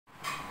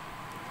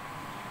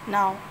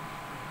Now,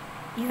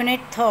 Unit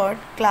 3rd,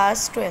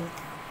 Class 12th.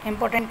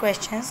 Important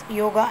questions,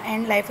 Yoga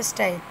and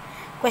Lifestyle.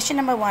 Question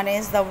number 1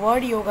 is, the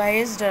word yoga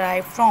is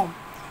derived from?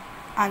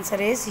 Answer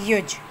is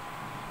yuj.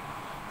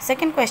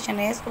 Second question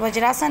is,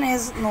 Vajrasana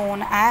is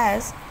known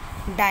as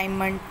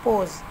diamond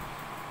pose.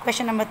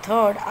 Question number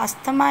 3rd,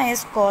 asthma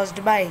is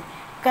caused by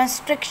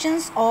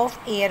constrictions of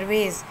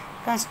airways.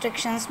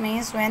 Constrictions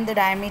means when the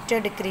diameter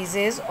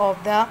decreases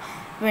of the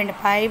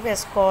windpipe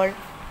is called,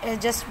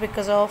 just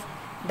because of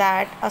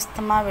that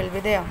asthma will be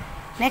there.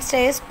 Next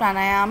is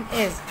pranayam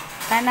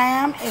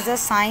is a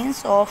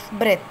science of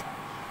breath.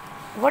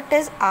 What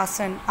is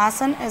asana?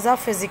 Asana is a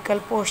physical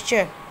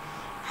posture.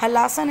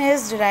 Halasana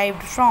is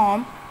derived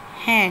from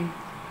hand.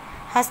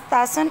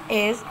 Hastasana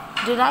is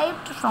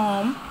derived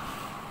from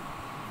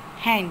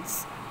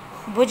hands.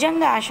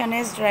 Bhujangasana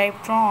is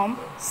derived from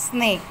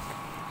snake.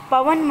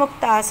 Pavan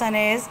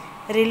Muktasana is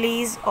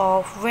release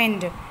of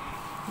wind.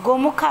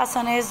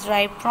 Gomukhasana is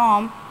derived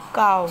from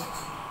cow.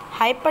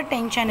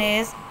 Hypertension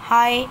is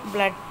high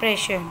blood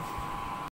pressure.